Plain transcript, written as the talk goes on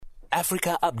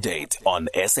Africa Update on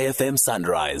SAFM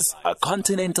Sunrise, a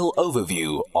continental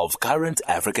overview of current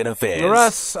African affairs.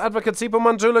 Russ, Advocate Sipho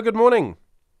Mantula, good morning.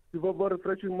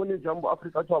 Refreshing morning, Jumbo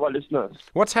Africa, to our listeners.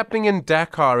 What's happening in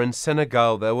Dakar in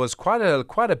Senegal? There was quite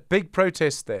a big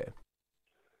protest there.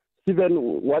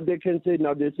 Stephen, what they can say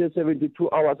now, they say 72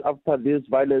 hours after this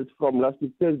violence from last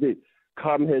Thursday,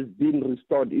 calm has been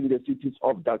restored in the cities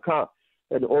of Dakar.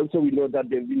 And also we know that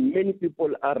there have been many people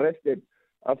arrested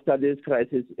after this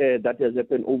crisis that has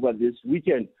happened over this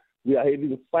weekend. We are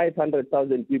having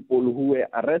 500,000 people who were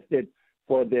arrested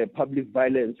for the public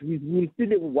violence. We will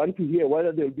still want to hear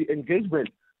whether there will be engagement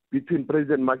between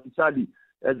President Macky Sall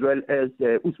as well as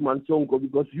Ousmane Sonko,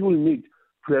 because you will need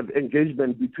to have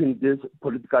engagement between these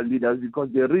political leaders, because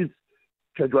there is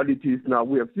casualties now.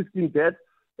 We have 16 deaths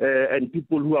and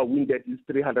people who are wounded is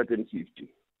 350.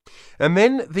 And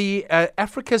then the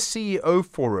Africa CEO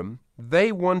Forum,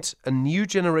 they want a new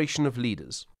generation of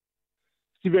leaders.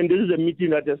 Stephen, this is a meeting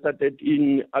that has started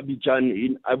in Abidjan,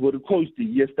 in Ivory Coast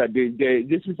yesterday.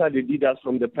 This is the leaders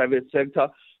from the private sector.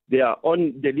 They are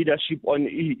on the leadership on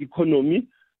economy.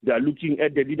 They are looking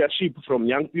at the leadership from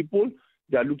young people.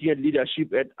 They are looking at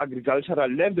leadership at agricultural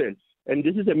level. And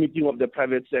this is a meeting of the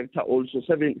private sector also.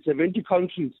 70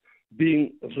 countries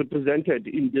being represented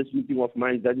in this meeting of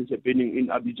minds that is happening in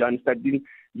Abidjan starting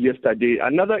yesterday.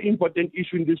 Another important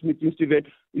issue in this meeting, Stephen,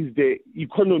 is the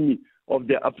economy of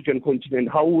the African continent.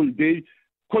 How will they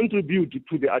contribute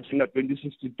to the Agenda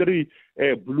 2063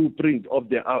 blueprint of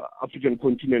the African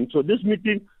continent? So this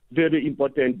meeting, very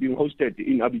important, being hosted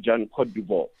in Abidjan, Cote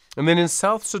d'Ivoire. And then in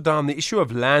South Sudan, the issue of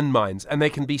landmines, and they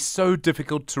can be so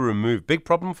difficult to remove. Big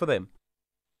problem for them.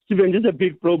 Stephen, this is a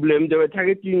big problem. They were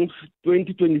targeting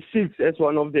 2026 as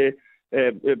one of the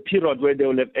period where they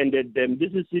will have ended them.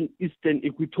 This is in eastern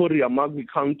Equatoria, Magwi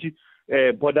County,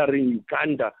 bordering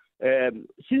Uganda.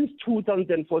 Since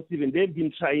 2004, Stephen, they've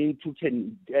been trying to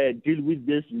deal with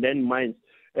these landmines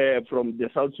from the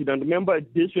South Sudan. Remember,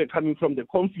 these were coming from the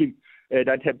conflict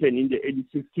that happened in the early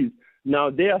 60s. Now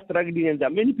they are struggling, and there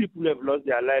are many people who have lost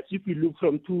their lives. If you look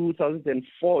from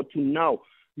 2004 to now,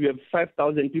 we have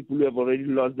 5,000 people who have already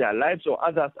lost their lives, or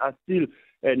others are still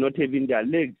not having their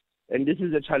legs. And this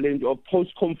is a challenge of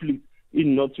post-conflict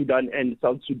in North Sudan and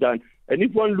South Sudan. And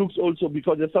if one looks also,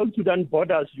 because the South Sudan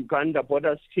borders Uganda,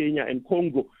 borders Kenya and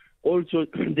Congo, also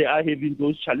they are having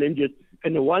those challenges.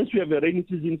 And once we have a rainy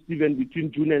season, Stephen,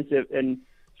 between June and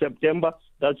September,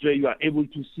 that's where you are able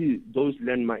to see those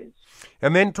landmines.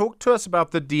 And then talk to us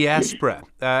about the diaspora.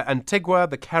 Antigua,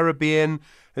 the Caribbean,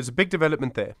 there's a big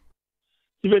development there.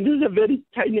 Stephen, this is a very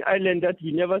tiny island that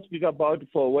we never speak about,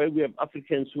 for where we have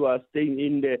Africans who are staying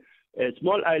in the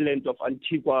small island of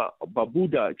Antigua,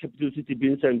 Barbuda, capital city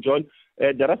being St. John.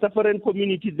 The Rastafarian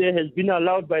community there has been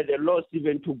allowed by the law,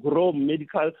 Stephen, to grow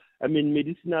medicinal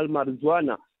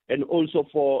marijuana, and also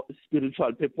for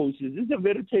spiritual purposes. This is a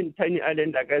very tiny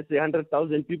island, like I say,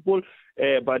 100,000 people,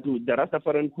 but the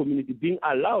Rastafarian community being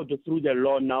allowed through the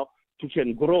law now to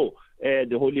can grow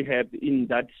the holy herb in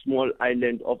that small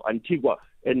island of Antigua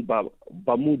and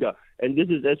Bermuda. And this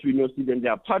is, as we know, Stephen, they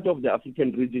are part of the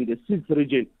African region, the sixth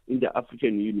region in the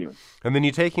African Union. And then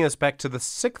you're taking us back to the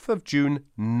 6th of June,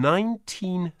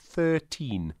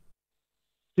 1913.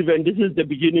 Stephen, this is the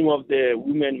beginning of the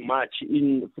Women March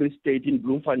in Free State in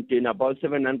Bloemfontein. About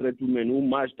 700 women who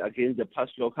marched against the Pass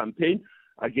Law campaign,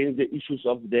 against the issues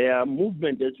of their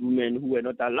movement as women who were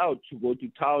not allowed to go to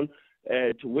town,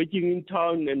 to working in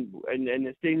town and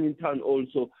staying in town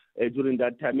also during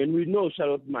that time. And we know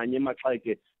Charlotte Manyema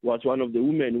Klaike was one of the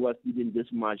women who was leading this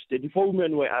march. 34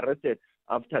 women were arrested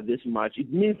after this march.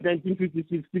 It means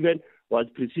 1956 Stephen was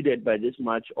preceded by this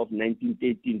march of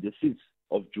 1918, the 6th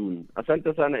of June.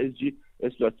 Asante Sana SG,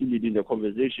 as you are still leading the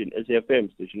conversation,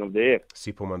 SAFM, Station of the Air.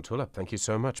 Sipho Mantula, thank you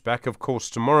so much. Back, of course,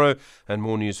 tomorrow, and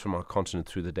more news from our continent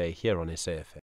through the day here on SAFM.